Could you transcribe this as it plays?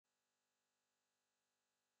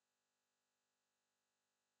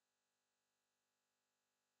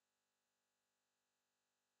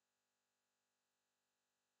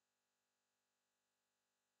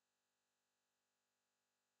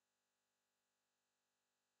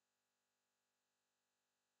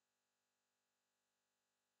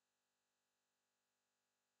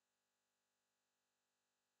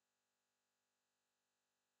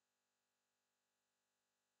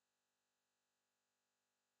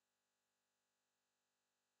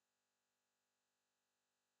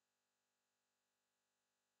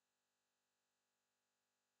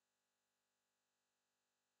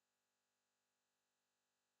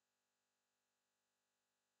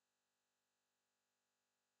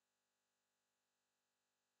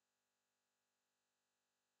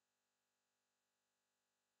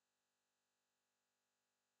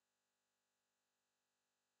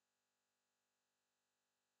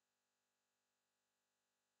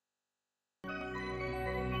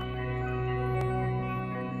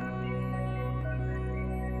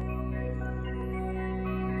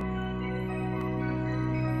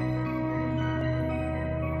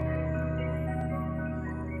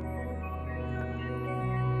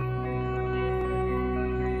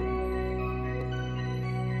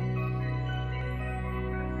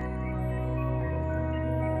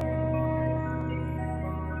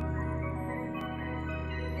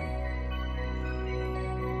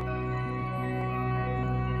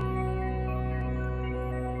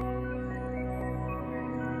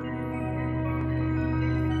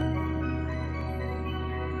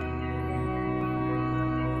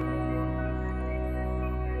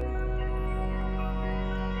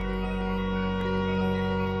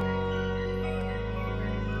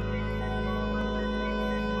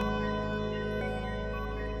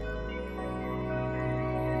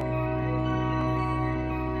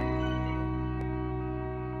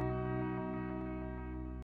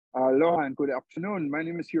Aloha and good afternoon. My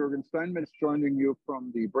name is Juergen Steinmetz, joining you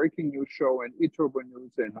from the Breaking News Show and eTurbo News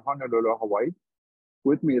in Honolulu, Hawaii.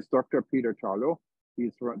 With me is Dr. Peter Tarlow.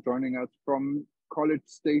 He's joining us from College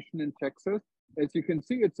Station in Texas. As you can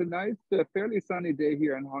see, it's a nice, fairly sunny day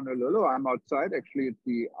here in Honolulu. I'm outside, actually, at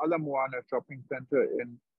the Ala Moana Shopping Center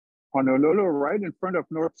in Honolulu, right in front of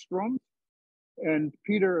Nordstrom's. And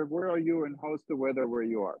Peter, where are you and how's the weather where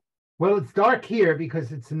you are? Well, it's dark here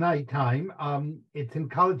because it's nighttime. It's in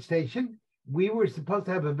College Station. We were supposed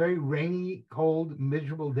to have a very rainy, cold,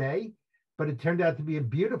 miserable day, but it turned out to be a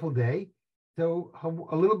beautiful day. So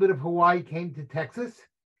a little bit of Hawaii came to Texas,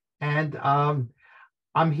 and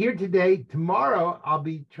I'm here today. Tomorrow, I'll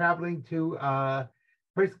be traveling to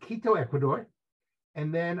first Quito, Ecuador,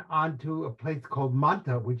 and then on to a place called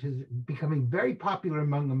Manta, which is becoming very popular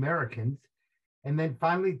among Americans, and then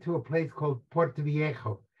finally to a place called Puerto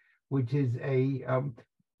Viejo, which is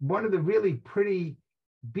one of the really pretty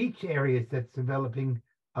beach areas that's developing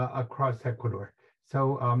across Ecuador.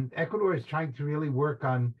 So Ecuador is trying to really work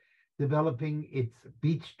on developing its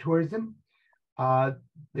beach tourism. Of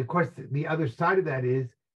course, the other side of that is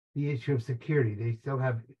the issue of security. They still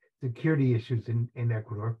have security issues in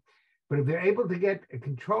Ecuador. But if they're able to get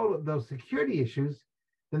control of those security issues,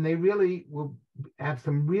 then they really will have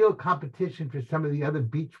some real competition for some of the other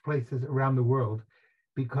beach places around the world,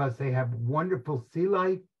 because they have wonderful sea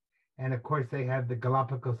life. And of course, they have the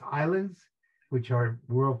Galapagos Islands, which are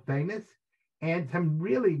world famous, and some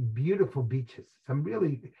really beautiful beaches, some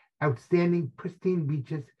really outstanding, pristine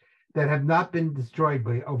beaches that have not been destroyed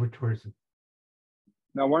by over-tourism.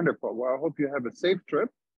 Now, wonderful. Well, I hope you have a safe trip.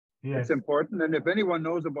 Yes. It's important. And if anyone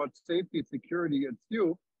knows about safety, security, it's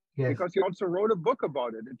you. Yes. Because you also wrote a book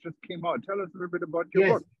about it. It just came out. Tell us a little bit about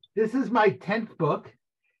your book. This is my 10th book.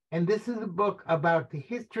 And this is a book about the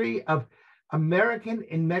history of American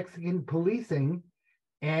and Mexican policing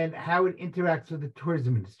and how it interacts with the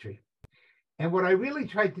tourism industry. And what I really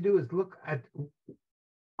tried to do is look at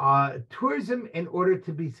tourism. In order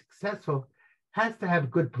to be successful, has to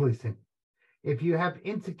have good policing. If you have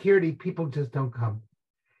insecurity, people just don't come.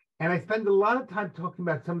 And I spend a lot of time talking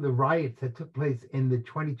about some of the riots that took place in the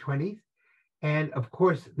 2020s. And of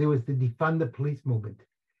course, there was the defund the police movement.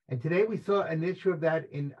 And today we saw an issue of that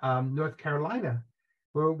in North Carolina,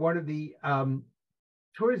 where one of the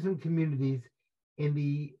tourism communities in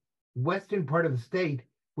the western part of the state,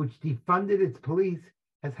 which defunded its police,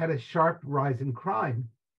 has had a sharp rise in crime.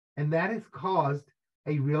 And that has caused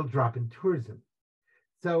a real drop in tourism.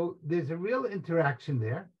 So there's a real interaction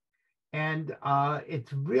there. And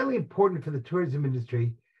it's really important for the tourism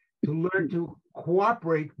industry to learn to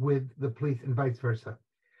cooperate with the police and vice versa.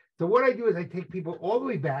 So what I do is I take people all the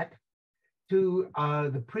way back to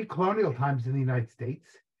the pre-colonial times in the United States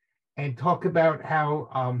and talk about how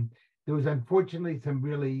there was unfortunately some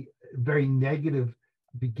really very negative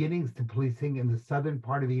beginnings to policing in the southern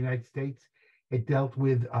part of the United States. It dealt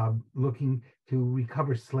with looking to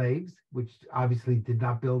recover slaves, which obviously did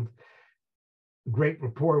not build great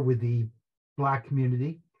rapport with the Black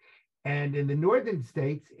community. And in the northern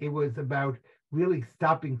states, it was about really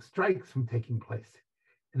stopping strikes from taking place.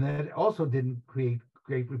 And that also didn't create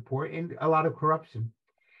great rapport and a lot of corruption.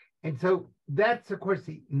 And so that's, of course,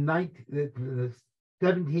 the 17th,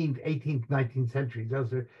 18th, 19th centuries.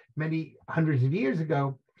 Those are many hundreds of years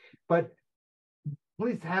ago. But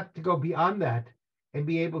police have to go beyond that and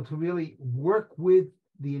be able to really work with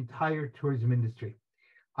the entire tourism industry.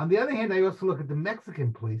 On the other hand, I also look at the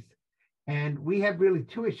Mexican police, and we have really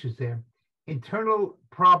two issues there. Internal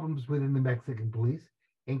problems within the Mexican police,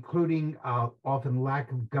 including often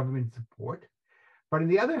lack of government support. But on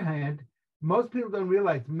the other hand, most people don't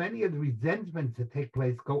realize many of the resentments that take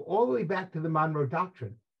place go all the way back to the Monroe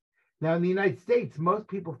Doctrine. Now, in the United States, most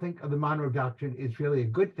people think of the Monroe Doctrine as really a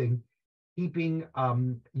good thing, keeping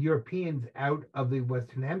Europeans out of the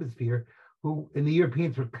Western Hemisphere, and the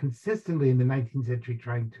Europeans were consistently in the 19th century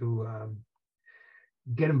trying to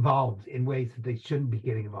get involved in ways that they shouldn't be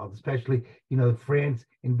getting involved, especially, France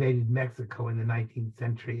invaded Mexico in the 19th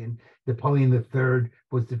century and Napoleon III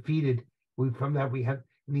was defeated. From that, we have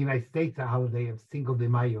in the United States a holiday of Cinco de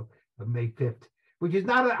Mayo, of May 5th, which is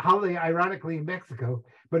not a holiday, ironically, in Mexico,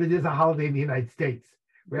 but it is a holiday in the United States.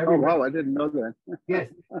 Oh, wow, I didn't know that.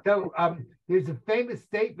 Yes. So there's a famous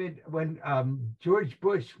statement when George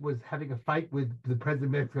Bush was having a fight with the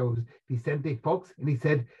president of Mexico, Vicente Fox, and he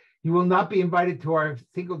said, "You will not be invited to our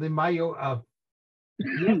Cinco de Mayo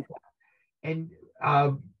fiesta." And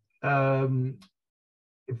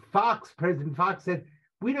President Fox said,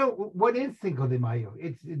 "We don't, what is Cinco de Mayo?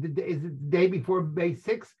 Is it the day before May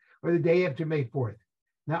 6th or the day after May 4th?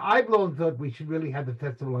 Now, I've long thought we should really have the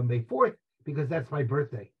festival on May 4th because that's my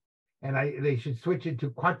birthday. and they should switch it to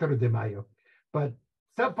 4 de Mayo. But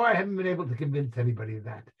so far, I haven't been able to convince anybody of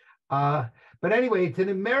that. But anyway, it's an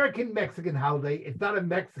American Mexican holiday. It's not a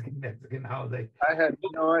Mexican Mexican holiday. I had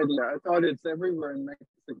no idea. I thought it's everywhere in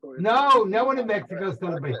Mexico. No, no one in Mexico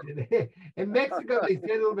celebrates it. In Mexico, they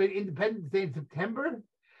celebrate Independence Day in September,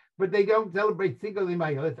 but they don't celebrate Cinco de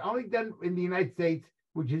Mayo. It's only done in the United States,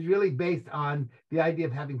 which is really based on the idea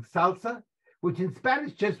of having salsa, which in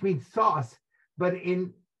Spanish just means sauce, but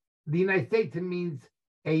in the United States it means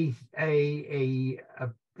a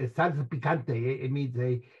salsa picante. It means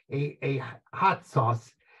a hot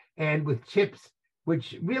sauce, and with chips,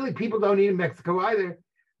 which really people don't eat in Mexico either.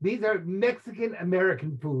 These are Mexican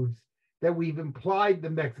American foods that we've implied the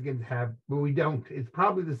Mexicans have, but we don't. It's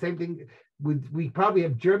probably the same thing. We probably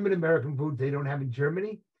have German American foods they don't have in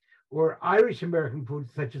Germany, or Irish American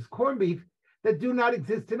foods such as corned beef that do not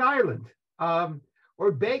exist in Ireland,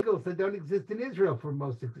 or bagels that don't exist in Israel for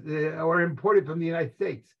most, or imported from the United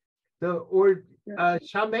States. Or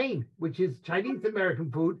chow mein, which is Chinese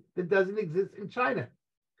American food that doesn't exist in China.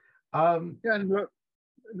 And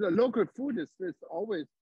the local food is always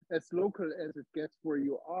as local as it gets where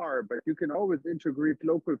you are, but you can always integrate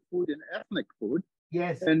local food in ethnic food.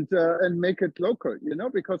 Yes. And make it local,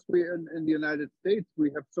 because we in the United States,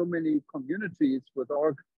 we have so many communities with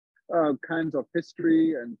all kinds of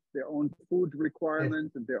history and their own food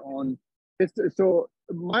requirements, yes, and their own. So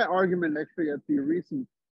my argument actually at the recent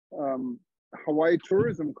Hawaii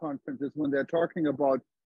tourism conferences, when they're talking about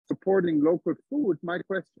supporting local food, my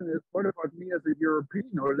question is, what about me as a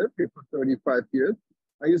European who lived here for 35 years?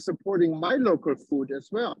 Are you supporting my local food as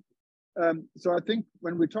well? So I think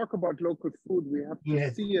when we talk about local food, we have to,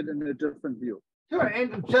 yes, see it in a different view. Sure,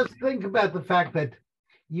 and just think about the fact that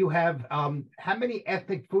you have how many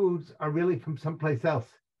ethnic foods are really from someplace else.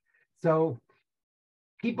 So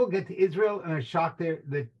people get to Israel and are shocked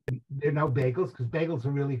that there are no bagels, because bagels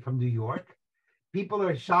are really from New York. People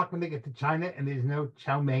are shocked when they get to China and there's no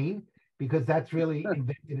chow mein, because that's really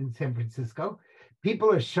invented in San Francisco.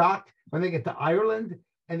 People are shocked when they get to Ireland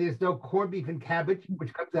and there's no corned beef and cabbage,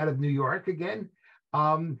 which comes out of New York again.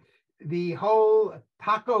 The whole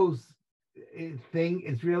tacos thing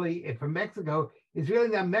is really, from Mexico, is really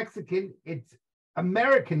not Mexican, it's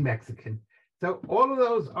American Mexican. So all of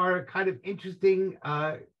those are kind of interesting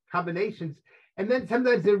combinations. And then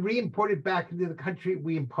sometimes they're re-imported back into the country,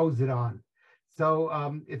 we impose it on.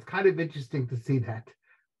 So it's kind of interesting to see that.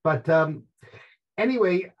 But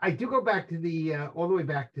anyway, I do go back to all the way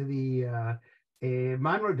back to the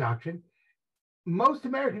Monroe Doctrine. Most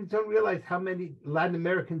Americans don't realize how many Latin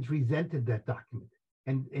Americans resented that document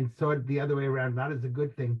and saw it the other way around, not as a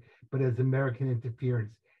good thing, but as American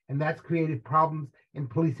interference. And that's created problems in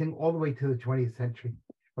policing all the way to the 20th century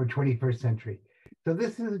or 21st century. So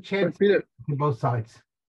this is a chance Peter, to both sides.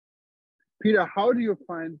 Peter, how do you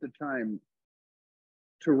find the time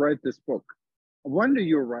to write this book? When do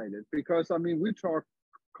you write it? Because, I mean, we talk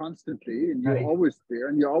constantly and you're right, always there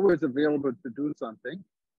and you're always available to do something.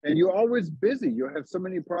 And you're always busy. You have so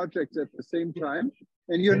many projects at the same time.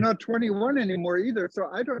 And you're not 21 anymore either. So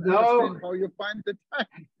I don't understand how you find the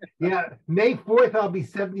time. Yeah, May 4th, I'll be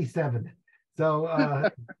 77. So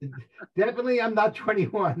definitely I'm not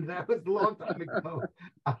 21. That was a long time ago,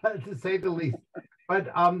 to say the least.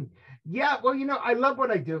 But yeah, well, I love what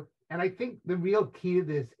I do. And I think the real key to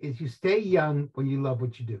this is you stay young when you love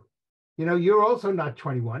what you do. You're also not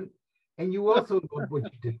 21 and you also love what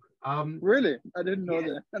you do. Really? I didn't know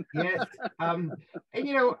that. Yes. And,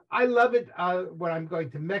 I love it when I'm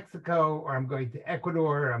going to Mexico or I'm going to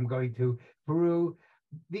Ecuador or I'm going to Peru.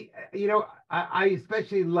 I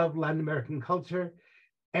especially love Latin American culture,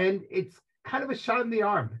 and it's kind of a shot in the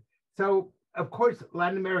arm. So, of course,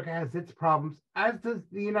 Latin America has its problems, as does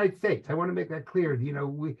the United States. I want to make that clear.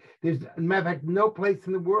 There's, a matter of fact, no place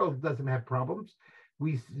in the world doesn't have problems.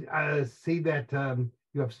 We see that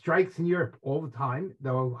you have strikes in Europe all the time,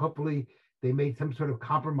 though hopefully they made some sort of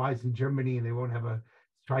compromise in Germany and they won't have a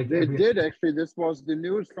strike. They did, actually. This was the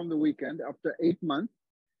news from the weekend. After 8 months,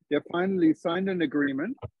 they finally signed an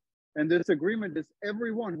agreement. And this agreement is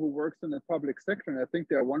everyone who works in the public sector. And I think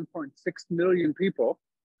there are 1.6 million people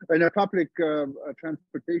in a public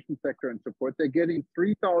transportation sector and so forth. They're getting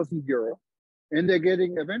 3,000 euro, and they're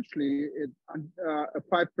getting eventually a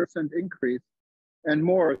 5% increase and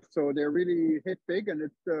more. So they're really hit big, and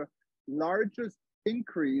it's the largest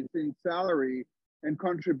increase in salary and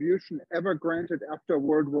contribution ever granted after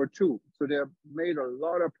World War II. So they've made a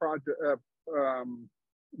lot of projects.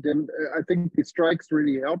 I think the strikes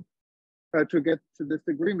really helped to get to this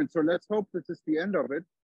agreement. So let's hope this is the end of it.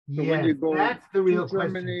 So when you go that's the real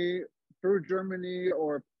through Germany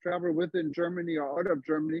or travel within Germany or out of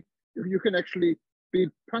Germany, you can actually be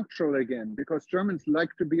punctual again, because Germans like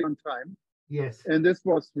to be on time. Yes. And this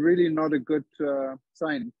was really not a good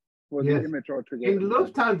sign for the image altogether. And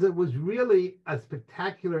Lufthansa was really a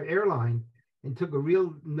spectacular airline and took a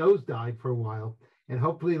real nosedive for a while. And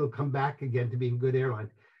hopefully it'll come back again to being a good airline.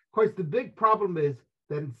 Of course, the big problem is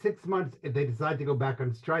that in 6 months, if they decide to go back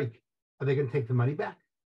on strike, are they going to take the money back?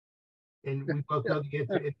 And we both know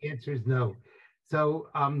the answer is no. So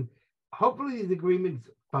hopefully these agreements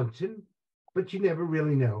function, but you never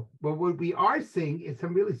really know. But what we are seeing is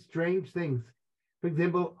some really strange things. For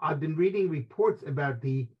example, I've been reading reports about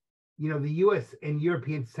the US and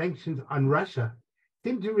European sanctions on Russia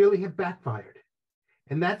seem to really have backfired.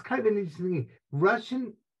 And that's kind of an interesting thing.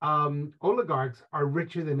 Russian oligarchs are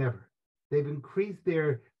richer than ever. They've increased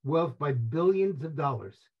their wealth by billions of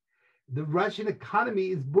dollars. The Russian economy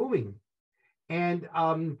is booming. And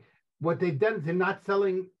what they've done is they're not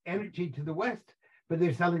selling energy to the West, but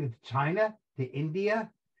they're selling it to China, to India,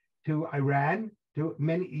 to Iran, to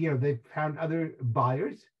many, they've found other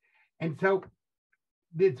buyers. And so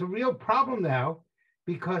it's a real problem now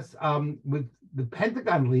because with the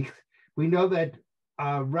Pentagon leaks, we know that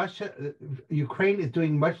Ukraine is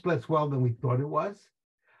doing much less well than we thought it was.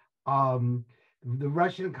 The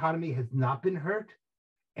Russian economy has not been hurt.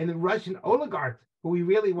 And the Russian oligarchs, who we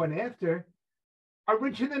really went after, are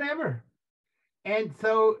richer than ever. And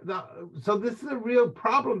so this is a real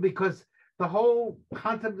problem, because the whole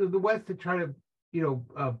concept of the West to try to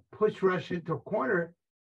push Russia into a corner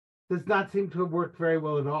does not seem to have worked very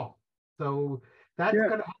well at all. So that's going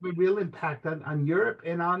to have a real impact on Europe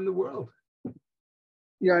and on the world.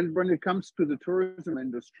 Yeah, and when it comes to the tourism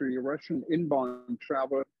industry, Russian inbound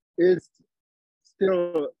travel is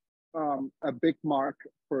still a big mark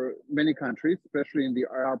for many countries, especially in the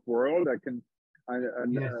Arab world.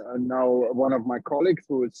 Now one of my colleagues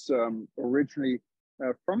who is originally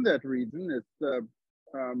from that region is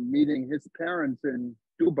meeting his parents in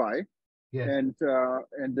Dubai. Yes. And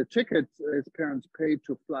the tickets his parents paid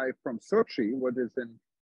to fly from Sochi, what is in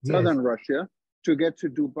southern Russia, to get to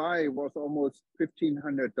Dubai was almost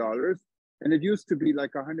 $1,500. And it used to be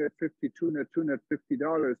like $150,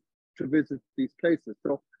 $250 to visit these places.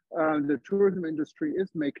 So the tourism industry is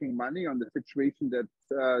making money on the situation that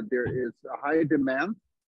there is a high demand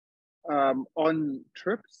on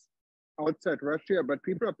trips outside Russia, but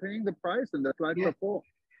people are paying the price and the flights are full.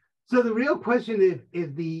 So the real question is,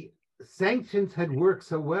 if the sanctions had worked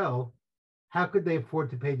so well, how could they afford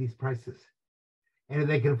to pay these prices? And if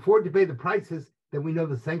they can afford to pay the prices, then we know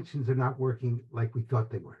the sanctions are not working like we thought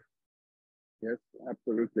they were. Yes,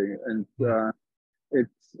 absolutely. And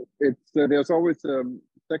there's always a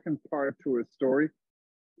second part to a story.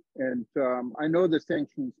 And I know the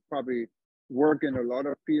sanctions probably work in a lot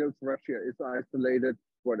of fields. Russia is isolated,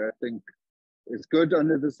 what I think is good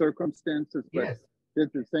under the circumstances. But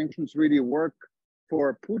did the sanctions really work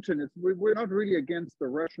for Putin? We're not really against the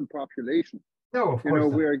Russian population. No, of course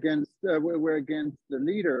not. We're against the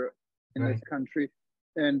leader in this country.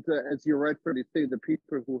 And as you rightfully say, the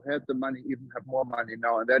people who had the money even have more money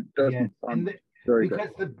now, and that doesn't sound very good.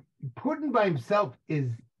 Because Putin by himself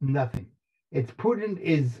is nothing. Putin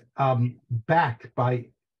is backed by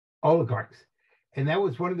oligarchs, and that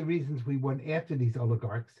was one of the reasons we went after these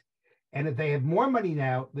oligarchs. And if they have more money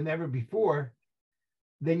now than ever before,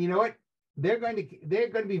 then you know what? They're going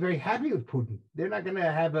to be very happy with Putin. They're not going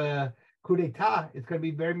to have a coup d'état. It's going to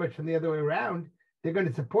be very much from the other way around. They're going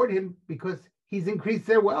to support him because he's increased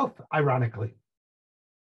their wealth, ironically.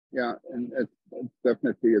 Yeah, and it's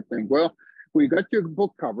definitely a thing. Well, we got your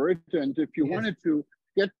book covered, and if you wanted to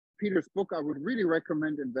get Peter's book, I would really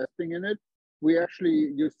recommend investing in it.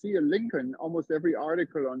 You see a link in almost every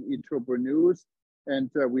article on eTurbo News,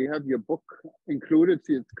 and we have your book included.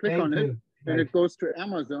 So you click on it, and it goes to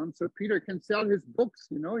Amazon, so Peter can sell his books.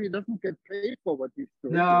 He doesn't get paid for what he's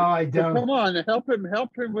doing. No, I don't. So come on, help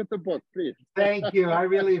him with the book, please. Thank you. I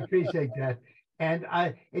really appreciate that. And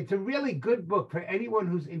it's a really good book for anyone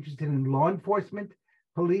who's interested in law enforcement,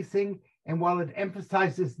 policing, and while it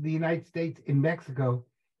emphasizes the United States in Mexico,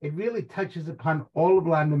 it really touches upon all of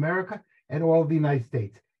Latin America and all of the United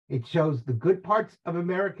States. It shows the good parts of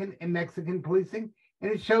American and Mexican policing,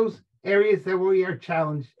 and it shows areas that we are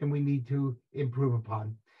challenged and we need to improve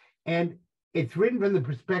upon. And it's written from the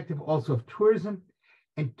perspective also of tourism,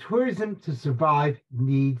 and tourism to survive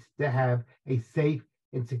needs to have a safe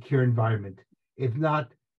and secure environment. If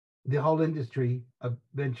not, the whole industry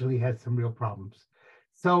eventually has some real problems.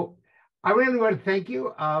 So I really want to thank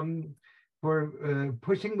you for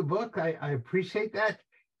pushing the book. I appreciate that.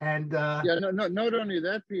 And not only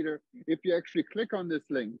that, Peter, if you actually click on this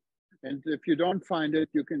link, And if you don't find it,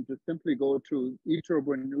 you can just simply go to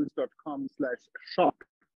eturbonews.com/shop,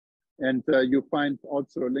 and you find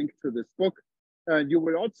also a link to this book. You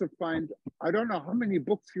will also find, I don't know how many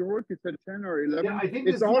books you wrote. You said 10 or 11. Yeah, I think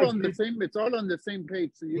it's all on the same. It's all on the same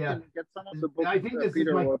page, so you can get some of the books I think this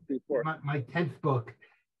Peter is wrote before. my 10th book,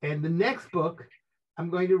 and the next book I'm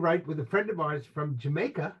going to write with a friend of ours from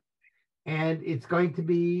Jamaica, and it's going to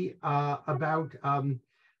be about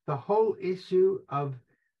the whole issue of,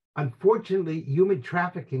 unfortunately, human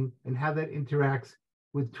trafficking and how that interacts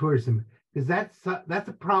with tourism, because that's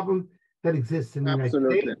a problem that exists in the United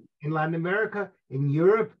States, in Latin America, in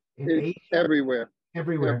Europe, in Asia, everywhere. And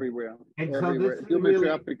everywhere. so this human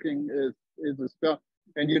trafficking is a spell.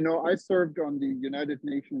 And you know, I served on the United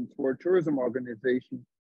Nations World Tourism Organization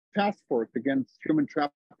task force against human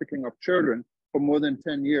trafficking of children for more than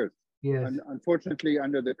 10 years. Yes. And unfortunately,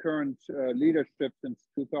 under the current leadership since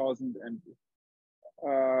 2000 and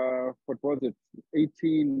what was it,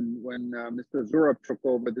 18, when Mr. Zurab took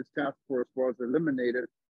over, this task force was eliminated.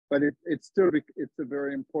 But it's still a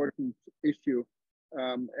very important issue,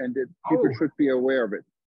 and people should be aware of it.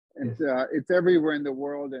 And it's everywhere in the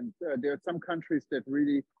world. And there are some countries that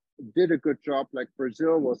really did a good job, like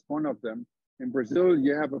Brazil was one of them. In Brazil,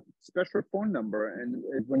 you have a special phone number, and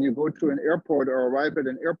when you go to an airport or arrive at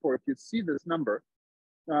an airport, you see this number.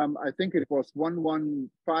 I think it was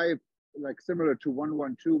 115, like similar to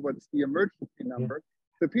 112, but it's the emergency number.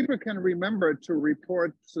 So people can remember to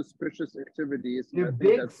report suspicious activities. The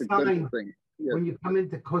big sign when you come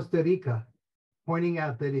into Costa Rica, pointing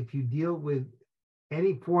out that if you deal with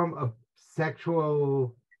any form of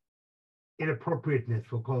sexual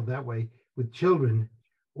inappropriateness, we'll call it that way, with children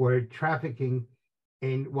or trafficking,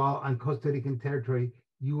 and while on Costa Rican territory,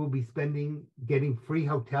 you will be getting free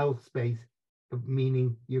hotel space,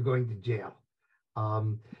 meaning you're going to jail.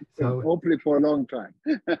 So hopefully for a long time.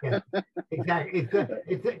 Yeah, exactly.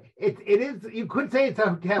 It is. You could say it's a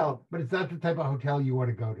hotel, but it's not the type of hotel you want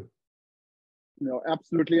to go to. No,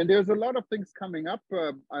 absolutely. And there's a lot of things coming up.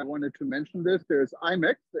 I wanted to mention this. There's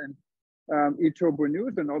IMEX and eTurbo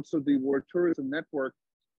News, and also the World Tourism Network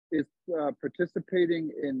is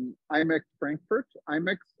participating in IMEX Frankfurt.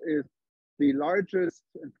 IMEX is the largest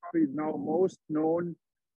and probably now most known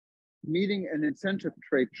meeting and incentive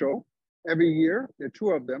trade show. Every year, there are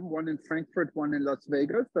two of them, one in Frankfurt, one in Las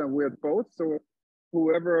Vegas. We're both. So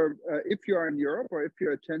whoever, if you are in Europe or if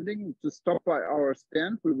you're attending, just stop by our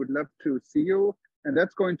stand. We would love to see you. And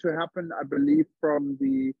that's going to happen, I believe, from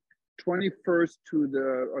the 21st to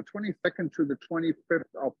or 22nd to the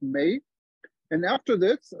 25th of May. And after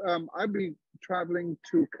this, I'll be traveling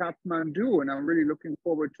to Kathmandu, and I'm really looking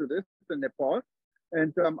forward to this in Nepal.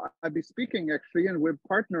 And I'll be speaking actually, and we're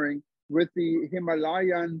partnering with the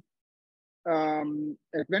Himalayan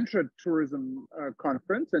Adventure Tourism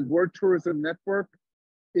Conference, and World Tourism Network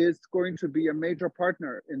is going to be a major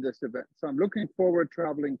partner in this event. So I'm looking forward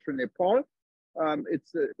traveling to Nepal.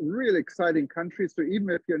 It's a really exciting country. So even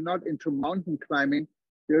if you're not into mountain climbing,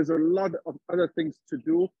 there's a lot of other things to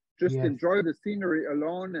do. Just enjoy the scenery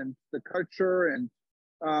alone and the culture, and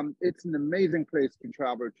it's an amazing place to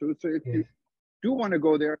travel to. So if you do want to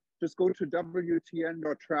go there, just go to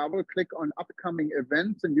WTN.travel, click on upcoming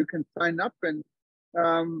events, and you can sign up, and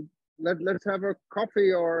let's have a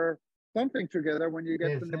coffee or something together when you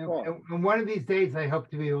get to Nepal. And one of these days, I hope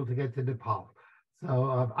to be able to get to Nepal.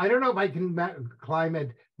 So I don't know if I can climb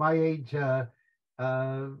at my age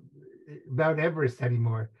Mount Everest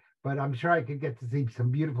anymore, but I'm sure I could get to see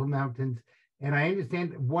some beautiful mountains, and I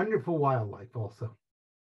understand wonderful wildlife also.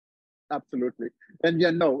 Absolutely. And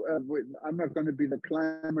I'm not going to be the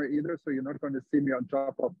climber either, so you're not going to see me on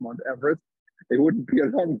top of Mount Everest. It wouldn't be a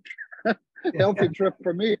long, healthy trip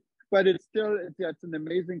for me, but it's still, it's an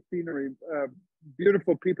amazing scenery,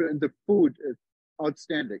 beautiful people, and the food is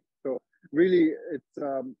outstanding. So really, it's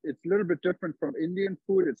a little bit different from Indian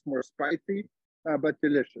food. It's more spicy, but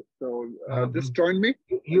delicious. So just join me.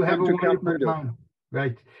 You have a wonderful time.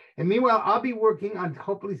 Right. And meanwhile, I'll be working on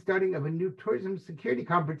hopefully starting of a new tourism security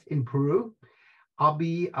conference in Peru. I'll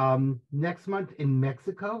be next month in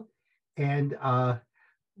Mexico, and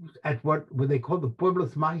at what they call the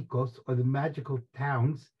Pueblos Mágicos, or the magical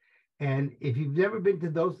towns. And if you've never been to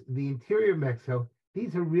the interior of Mexico,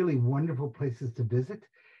 these are really wonderful places to visit.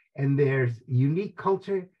 And there's unique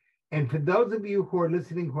culture. And for those of you who are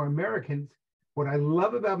listening who are Americans, what I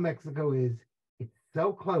love about Mexico is it's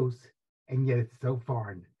so close, and yet it's so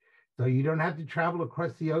foreign. So you don't have to travel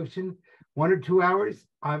across the ocean 1 or 2 hours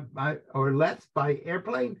or less by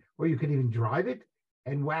airplane, or you could even drive it.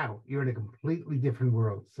 And wow, you're in a completely different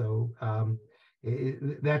world. So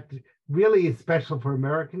that really is special for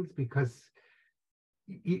Americans, because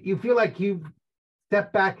you feel like you've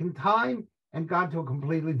stepped back in time and gone to a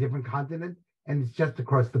completely different continent, and it's just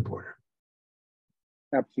across the border.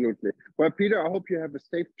 Absolutely. Well, Peter, I hope you have a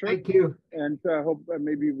safe trip. Thank you. And I hope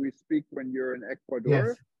maybe we speak when you're in Ecuador.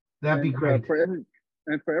 Yes, that'd be great.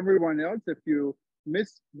 For everyone else, if you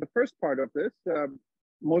missed the first part of this,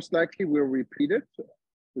 most likely we'll repeat it.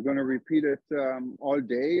 We're going to repeat it all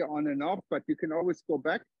day on and off, but you can always go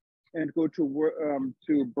back and go to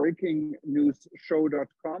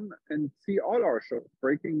breakingnewsshow.com and see all our shows,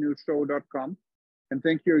 breakingnewsshow.com. And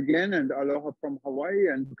thank you again, and aloha from Hawaii,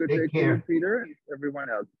 and good day to you, Peter, and everyone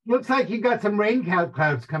else. Looks like you got some rain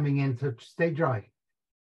clouds coming in, so stay dry.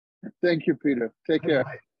 Thank you, Peter. Take care.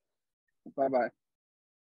 Bye-bye. Bye-bye.